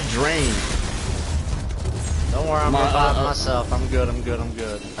 I've already drained. Don't worry, I'm reviving myself. I'm good.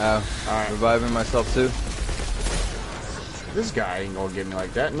 Alright, reviving myself too. This guy ain't gonna get me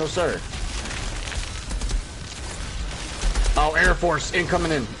like that. No, sir. Oh, Air Force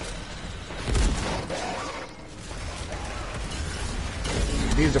incoming in.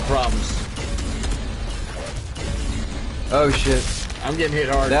 These are problems. Oh shit. I'm getting hit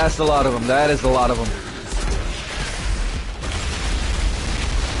hard. That's a lot of them. That is a lot of them.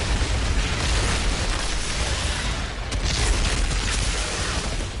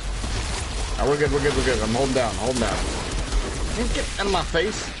 Oh, we're good. I'm holding down. Man, get out of my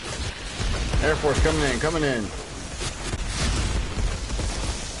face. Air Force coming in.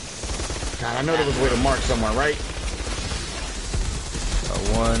 God, I know there was a way to mark somewhere, right?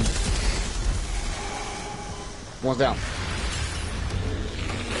 One. One's down.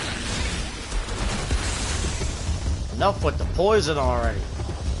 Enough with the poison already.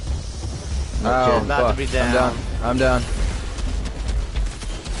 Oh, about to fuck. be down. I'm down.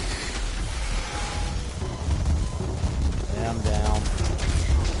 Yeah, I'm down.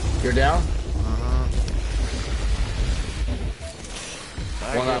 You're down?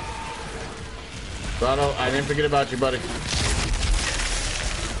 Thank One you. up. Grotto, I didn't forget about you, buddy.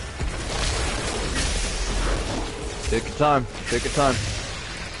 Take your time. Take your time.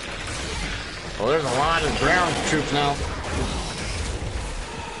 Oh, there's a lot of ground troops now.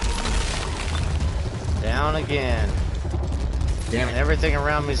 Down again. Damn And it. everything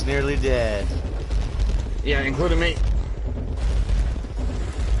around me is nearly dead. Yeah, including me.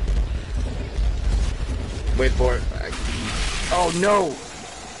 Wait for it. Oh, no.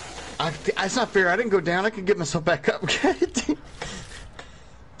 It's not fair. I didn't go down. I can get myself back up.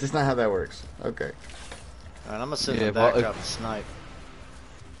 That's not how that works. Okay. Alright, I'm gonna sit Yeah, in the back well, up and snipe.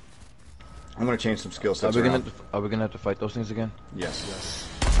 I'm going to change some skill Are sets we around. gonna have to fight those things again? Yes.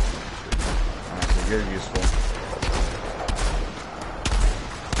 Alright, so you're useful.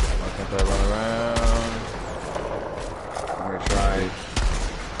 Okay, if I run around. I'm going to try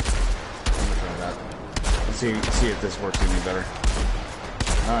that. Let's see if this works any better.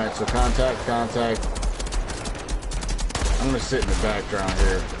 Alright, so contact. I'm going to sit in the background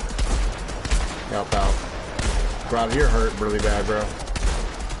here. Help out. Grotto, you're hurt really bad, bro.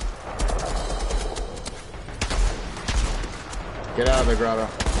 Get out of there, Grotto.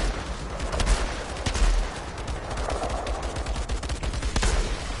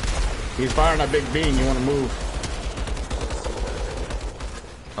 He's firing that big beam. You want to move.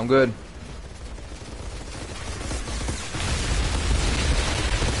 I'm good.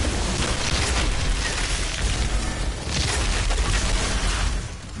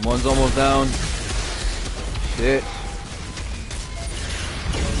 One's almost down. Shit.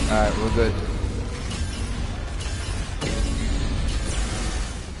 Alright, we're good.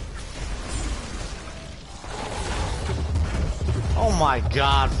 Oh my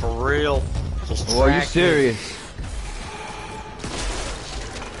god, for real? Just Well, are you track me. serious?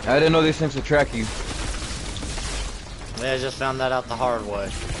 I didn't know these things would track you. Yeah, I just found that out the hard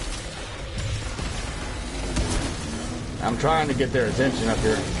way. I'm trying to get their attention up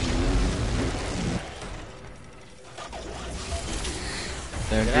here.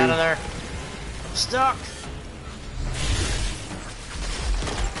 Thank Get you. out of there. I'm stuck.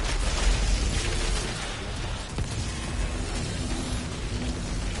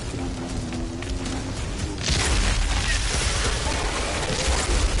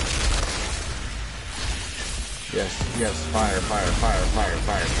 Yes, yes, fire, fire, fire, fire,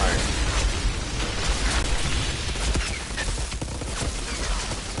 fire, fire.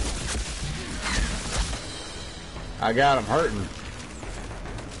 I got him hurting.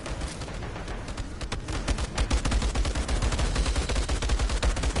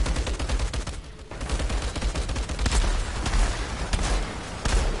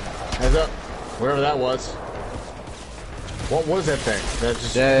 Heads up, wherever that was. What was that thing? That's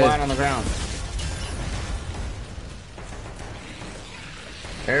just lying on the ground.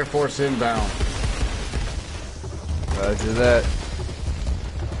 Air Force inbound. Roger that.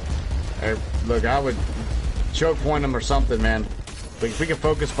 Hey, look, I would choke point them or something, man. Like, if we can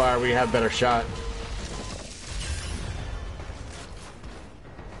focus fire, we have a better shot.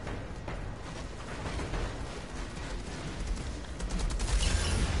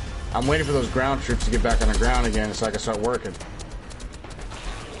 I'm waiting for those ground troops to get back on the ground again so I can start working.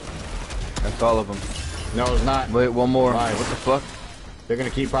 That's all of them. No, it's not. Wait, one more. Right. What the fuck? They're gonna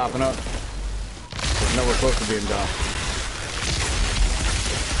keep popping up. There's nowhere close to being done.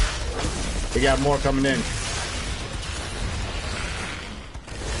 We got more coming in.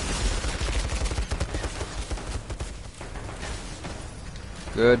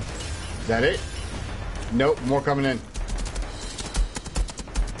 Good. Is that it? Nope, more coming in.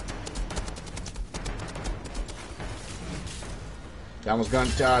 That one's gone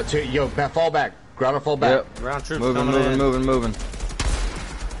to yo, fall back. Ground or fall back. Yep. Ground troops Moving, coming moving, in. moving, moving.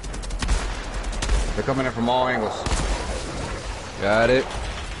 They're coming in from all angles. Got it.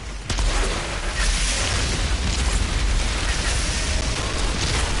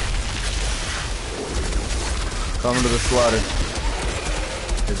 Coming to the slaughter.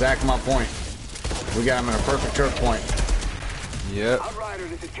 Exactly my point. We got him in a perfect choke point. Yep. Outrider,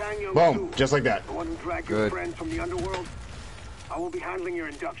 this is Chang Young Boom, 2. just like that. The one who dragged your Good. friend from the underworld. I will be handling your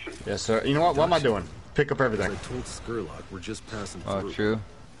induction. Yes, sir. You know what? What am I doing? Pick up As everything. I told Skurlock, we're just passing Oh, through. true.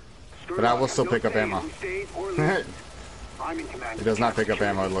 But I will still No pick up say ammo. who stays or leaves. I'm in command. It does not pick up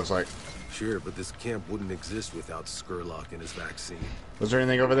ammo, it looks like. Sure, but this camp wouldn't exist without Skurlock and his vaccine. Was there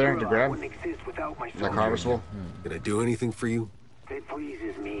anything over there to grab? Wouldn't exist without my Like soldiers. harvestable? Can I do anything for you? It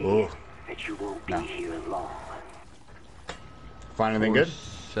pleases me Ooh. that you won't be No. here long. Find anything good?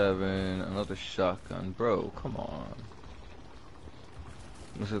 7, another shotgun. Bro, come on.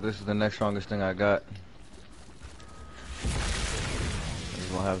 This is the next strongest thing I got. This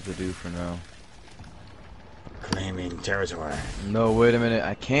is what I have to do for now. Claiming territory. No, wait a minute.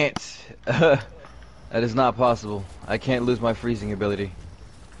 I can't. That is not possible. I can't lose my freezing ability.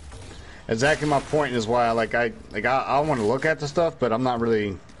 Exactly my point is why I want to look at the stuff, but I'm not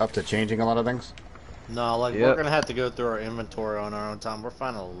really up to changing a lot of things. No, like Yep. we're gonna have to go through our inventory on our own time. We're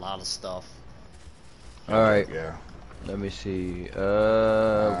finding a lot of stuff. Alright, Yeah. let me see. We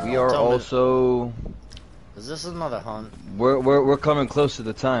are Tell me- also... Is this another hunt? We're coming close to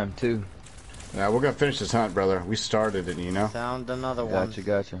the time, too. Yeah, we're gonna finish this hunt, brother. We started it, you know, Found another one. Gotcha,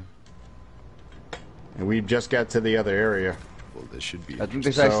 gotcha. and we just got to the other area. Well, this should be. I think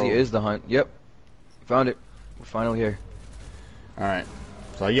this So- actually is the hunt. Yep. Found it. We're finally here. All right.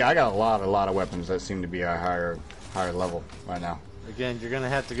 So yeah, I got a lot of weapons that seem to be a higher level right now. Again, you're gonna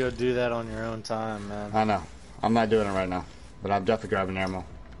have to go do that on your own time, man. I know. I'm not doing it right now, but I'm definitely grabbing ammo.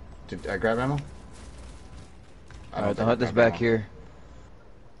 Did I grab ammo? I Alright, the think hunt I is grabbed back ammo. here.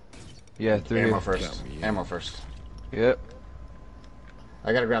 Yeah, through Ammo here. first. Got me, yeah. Ammo first. Yep.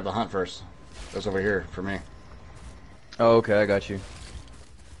 I gotta grab the hunt first. That's over here for me. Oh, okay, I got you.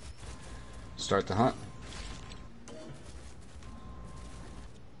 Start the hunt.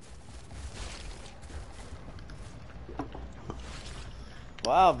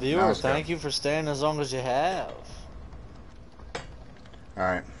 Wow, Now viewer, let's go. thank you for staying as long as you have. All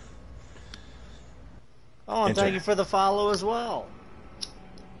right. Oh, and Enter. thank you for the follow as well.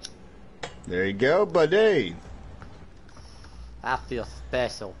 There you go, buddy. I feel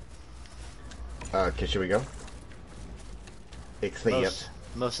special. Okay, should we go? Accept.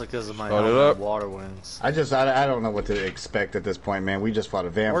 Mostly because of my Start it helmet up. and water wings. I don't know what to expect at this point, man. We just fought a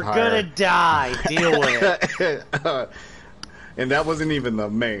We're vampire. gonna die. Deal with it. And that wasn't even the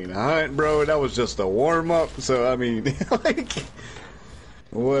main hunt, bro. That was just a warm up. So I mean, like,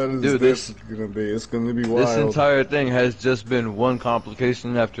 what is Dude, this gonna be? It's gonna be wild. This entire thing has just been one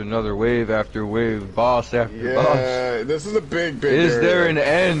complication after another, wave after wave, boss after boss. yeah, this is a big Is area. there an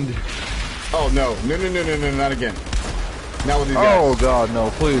end? Oh no, not again. Not with these Oh guys. god, no,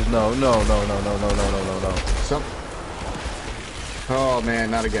 please, no, no, no, no, no, no, no, no, no, no. Some. Oh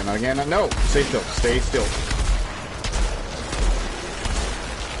man, not again, not again. No, stay still, stay still.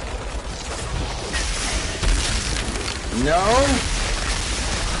 No.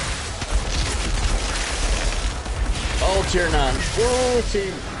 Oh, tier 9. Oh,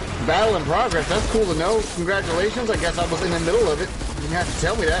 team. Battle in progress. That's cool to know. Congratulations. I guess I was in the middle of it. You didn't have to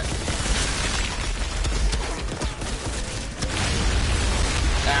tell me that.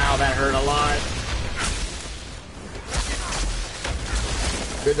 Ow, that hurt a lot.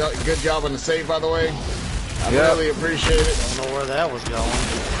 Good job on the save, by the way. I really appreciate it. I don't know where that was going.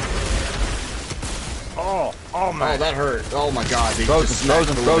 Oh man. Oh, that hurt. Oh my god, dude.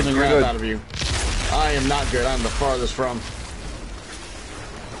 Frozen, you're good. Out of you. I am not good. I'm the farthest from.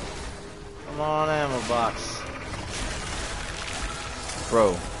 Come on, ammo box.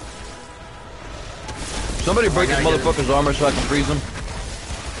 Bro. Somebody break this motherfucker's armor so I can freeze him.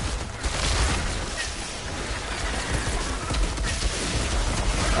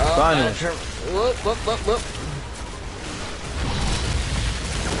 Finally. Whoop.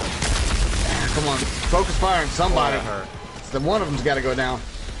 Come on. Focus fire on somebody. The one of them's got to go down.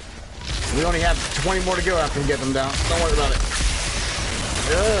 We only have 20 more to go after we get them down. Don't worry about it.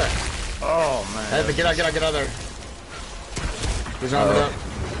 Ugh. Oh man. I have to get out there. He's armored up.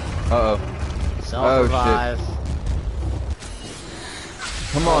 Uh-oh. Self-revive.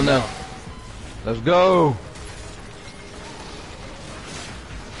 Come on now. Let's go.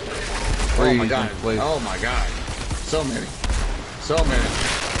 Oh my god. Please. Oh my god. So many.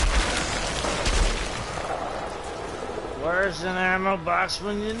 Where's an ammo box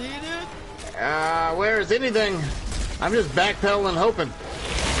when you need it? Where is anything? I'm just backpedaling hoping.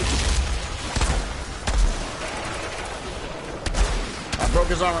 I broke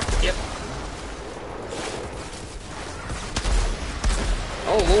his armor. Yep.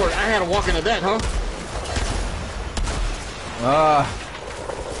 Oh lord, I had to walk into that, huh?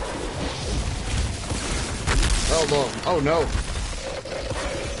 Oh lord. Oh no.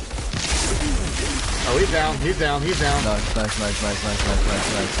 Oh, he's down. Nice.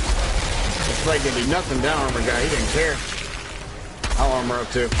 This plate didn't do nothing down armor guy. He didn't care. I'll armor up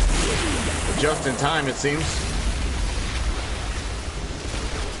too. Just in time, it seems.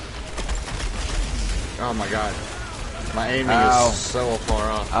 Oh my god. My aiming is so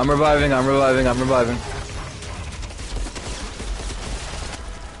far off. I'm reviving.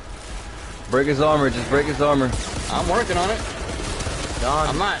 Break his armor, just break his armor. I'm working on it.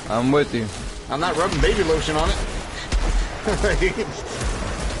 Done. I'm with you. I'm not rubbing baby lotion on it.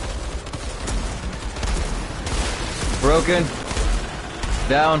 Broken.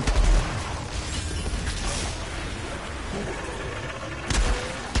 Down.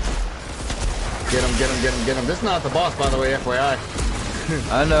 Get him. This is not the boss, by the way, FYI.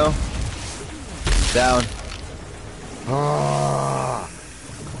 I know. Down. Oh.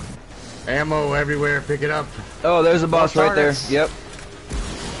 Ammo everywhere, pick it up. Oh, there's a boss right there. Yep.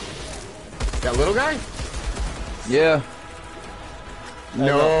 That little guy? Yeah.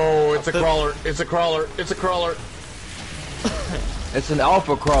 No, it's a crawler. It's a crawler. It's an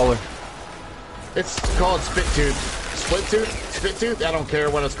alpha crawler. It's called Spit Tooth. Split Tooth? Spit Tooth? I don't care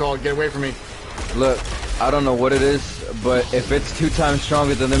what it's called. Get away from me. Look, I don't know what it is, but if it's 2 times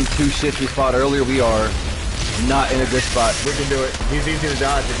stronger than them 2 shits we fought earlier, we are not in a good spot. We can do it. He's easy to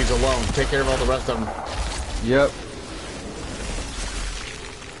dodge if he's alone. Take care of all the rest of them. Yep.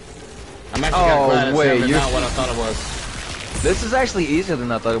 I'm actually kind of glad it's not what I thought it was. This is actually easier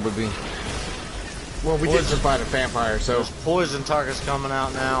than I thought it would be. Well, we did just fight a vampire, so... There's poison targets coming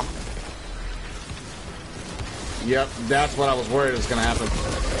out now. Yep, that's what I was worried was going to happen.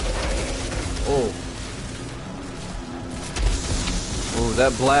 Oh. Oh,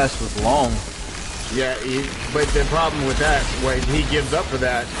 that blast was long. Yeah, but the problem with that, when he gives up for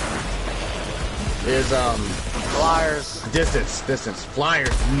that, is, Flyers. Distance.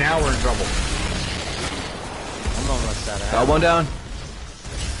 Flyers. Now we're in trouble. I'm gonna let that out. Got one down.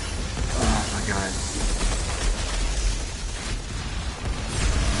 Oh my god.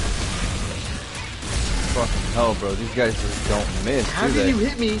 Fucking hell, bro. These guys just don't miss, How do did they? you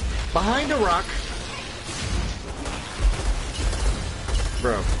hit me behind a rock?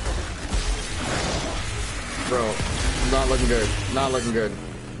 Bro, not looking good.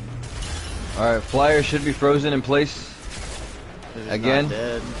 Alright, Flyer should be frozen in place. He's Again? not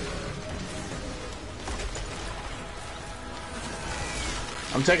dead.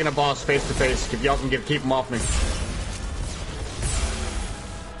 I'm taking a boss face to face. If y'all can keep him off me.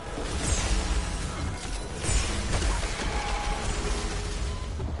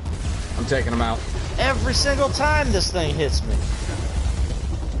 I'm taking him out. Every single time this thing hits me.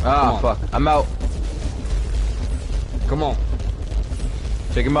 Ah, fuck. I'm out. Come on.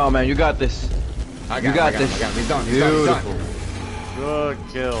 Take him out, man. You got this. I got him. this. He's done. Beautiful. Good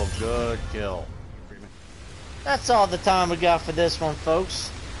kill. That's all the time we got for this one,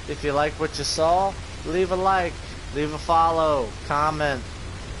 folks. If you like what you saw, leave a like, leave a follow, comment.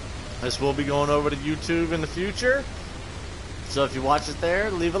 This will be going over to YouTube in the future. So if you watch it there,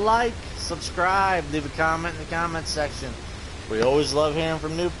 leave a like, subscribe, leave a comment in the comment section. We always love hearing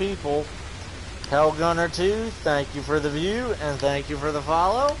from new people. Hellgunner2, thank you for the view, and thank you for the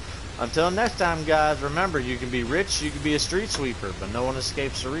follow. Until next time, guys, remember, you can be rich, you can be a street sweeper, but no one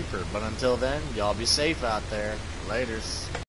escapes the Reaper. But until then, y'all be safe out there. Laters.